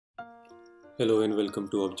Hello and welcome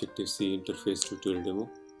to Objective-C interface tutorial demo.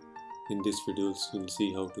 In this video we'll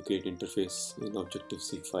see how to create interface in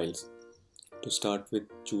Objective-C files. To start with,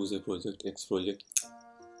 choose a project, X project.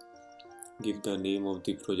 Give the name of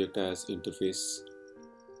the project as interface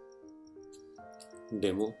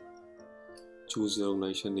demo. Choose your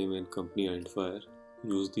organization name and company identifier.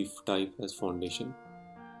 Use the type as foundation.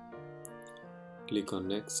 Click on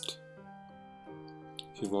next.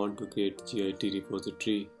 If you want to create Git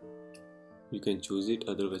repository, you can choose it,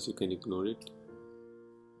 otherwise you can ignore it.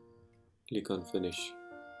 Click on finish.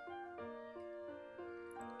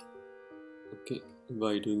 Okay,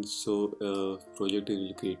 by doing so, project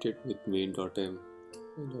is created with main.m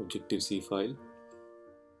and Objective-C file.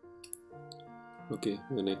 Okay,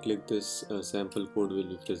 when I click this, sample code will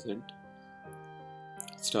be present.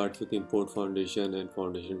 Start with import foundation and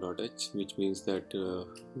foundation.h, which means that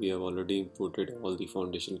we have already imported all the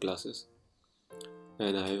foundation classes,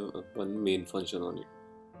 and I have one main function on it.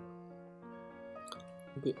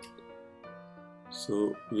 Okay,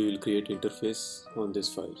 so we will create interface on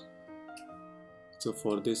this file. So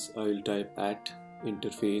for this I will type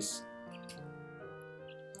 @interface.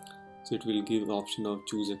 So it will give option of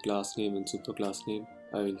choose a class name and superclass name.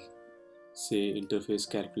 I will say interface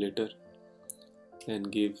calculator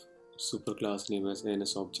and give superclass name as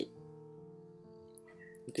NS object.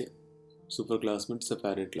 Okay, superclass means a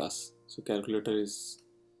parent class. So calculator is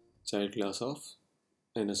child class of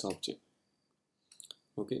NS object.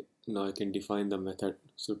 Okay, now I can define the method.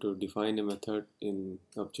 So to define a method in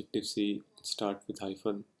Objective-C, start with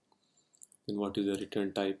hyphen. Then what is the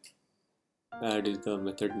return type? Add is the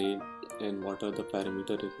method name, and what are the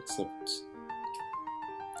parameters it accepts.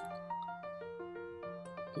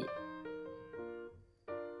 Okay.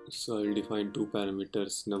 So I will define two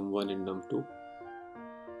parameters, num1 and num2.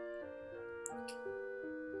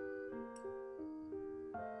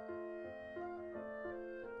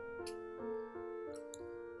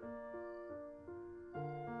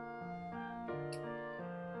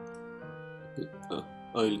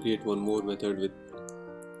 I will create one more method with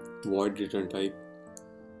void return type,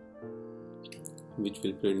 which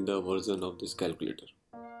will print the version of this calculator.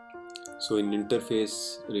 So in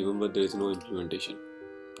interface, remember there is no implementation.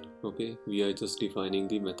 Okay, we are just defining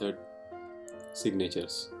the method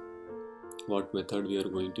signatures, what method we are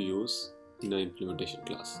going to use in the implementation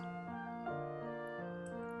class.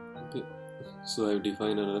 Okay, so I have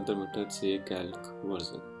defined another method, say calc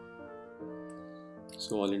version.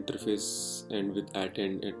 So all interface end with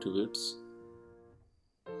 @end attributes.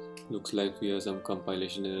 Looks like we have some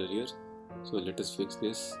compilation error here, so let us fix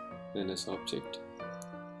this. NS object,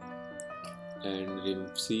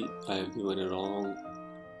 and see, I have given a wrong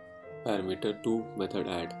parameter to method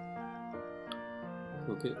add.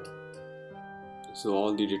 Okay, so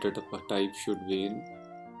all the data type should be in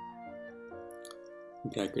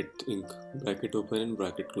bracket open and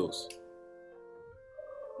bracket close.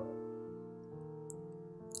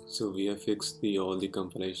 So we have fixed all the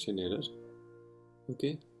compilation error.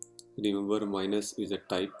 Okay, remember minus is a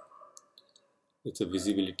type. It's a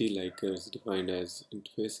visibility, like it's defined as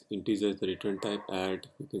interface. Integer is the return type. Add,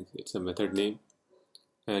 you can say it's a method name,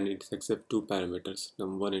 and it accepts two parameters,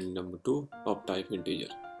 num1 and num2 of type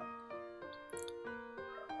integer.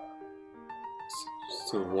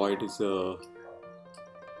 So void is there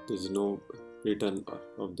is no return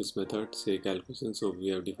of this method, say calculation, so we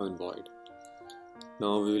have defined void.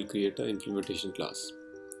 Now we will create an implementation class.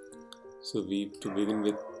 So to begin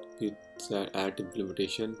with, it's add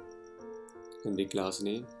implementation and the class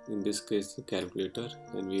name, in this case the calculator,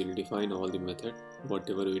 and we will define all the method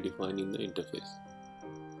whatever we define in the interface.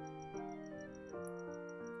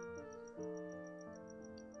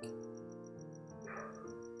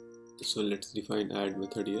 So let's define add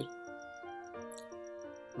method here.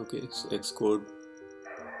 Okay, so Xcode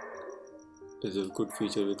is a good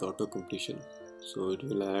feature with auto completion, so it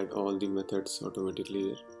will add all the methods automatically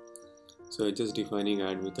here. So I just defining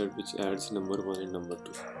add method which adds number1 and number2,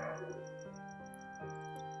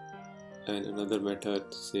 and another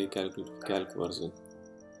method, say calc version,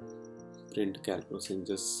 print calc version.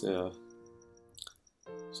 Just so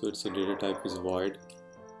it's a data type is void,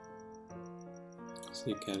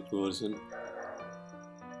 say calc version.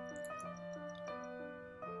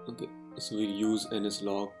 Okay, so we'll use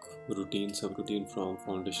NSLock routine subroutine from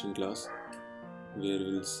foundation class, where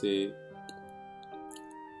we'll say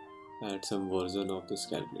add some version of this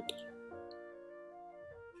calculator.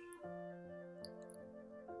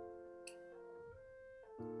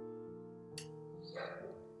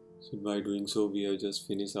 So by doing so, we have just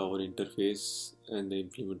finished our interface and the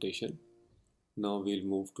implementation. Now we'll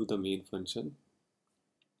move to the main function.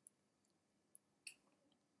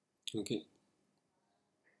 Okay,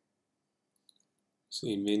 So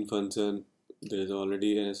in main function there is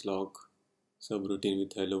already an slog subroutine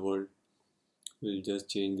with hello world. We'll just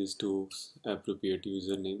change this to appropriate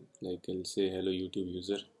username, like I'll say hello YouTube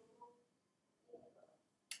user.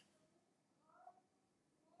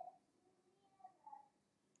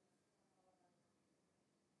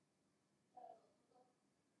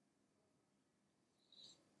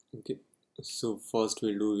 Okay, so first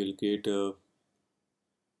we'll create a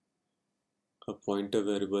pointer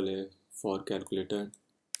variable for calculator,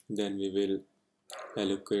 then we will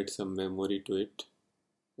allocate some memory to it,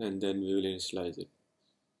 and then we will initialize it.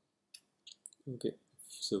 Okay,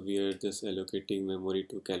 so we are just allocating memory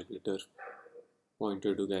to calculator,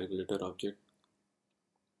 pointer to calculator object.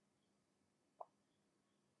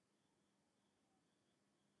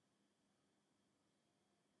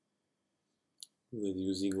 With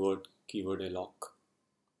using word keyword alloc.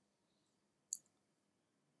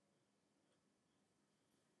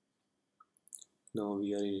 Now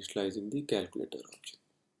we are initializing the calculator object.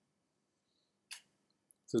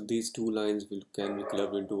 So these two lines can be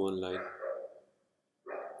clubbed into one line.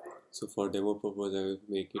 So for demo purpose, I will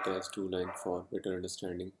make it as two lines for better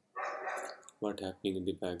understanding what's happening in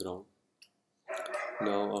the background.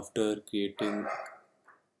 Now after creating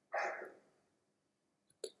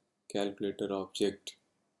calculator object,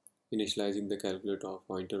 initializing the calculator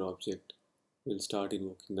pointer object, we'll start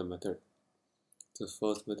invoking the method. So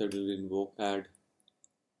first method will invoke add.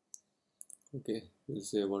 Okay, we'll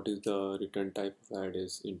say what is the return type of add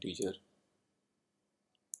is integer.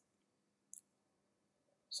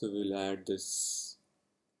 So we'll add this,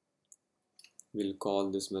 we'll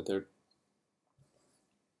call this method.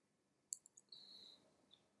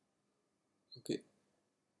 Okay,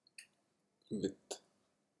 with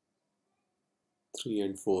 3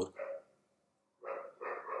 and 4.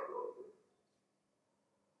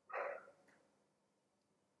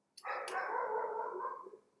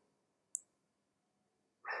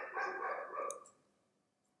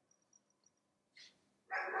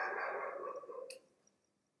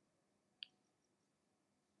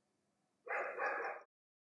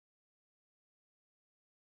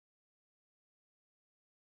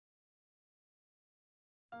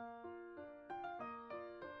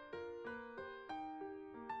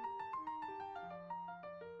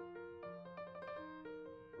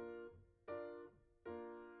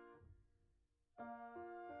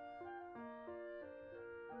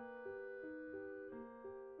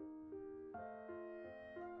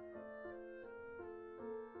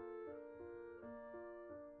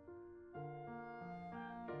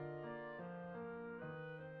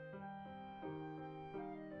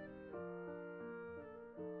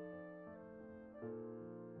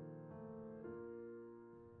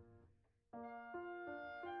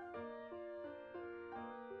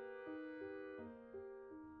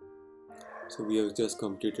 So we have just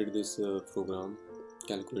completed this program,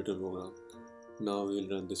 calculator program. Now we will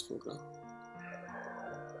run this program.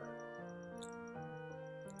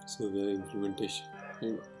 So we have implementation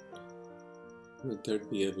and method,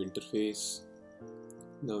 we have interface.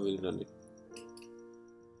 Now we'll run it.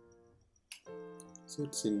 So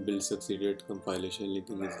it's in build succeeded, compilation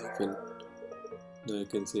linking is happened. Now I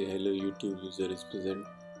can say hello YouTube user is present,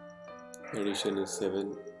 edition is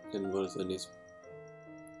 7 and version is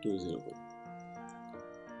 201.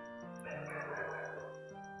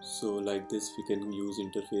 So like this we can use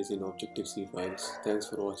interface in Objective-C files. Thanks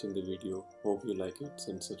for watching the video. Hope you like it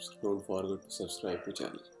and don't forget to subscribe to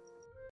channel.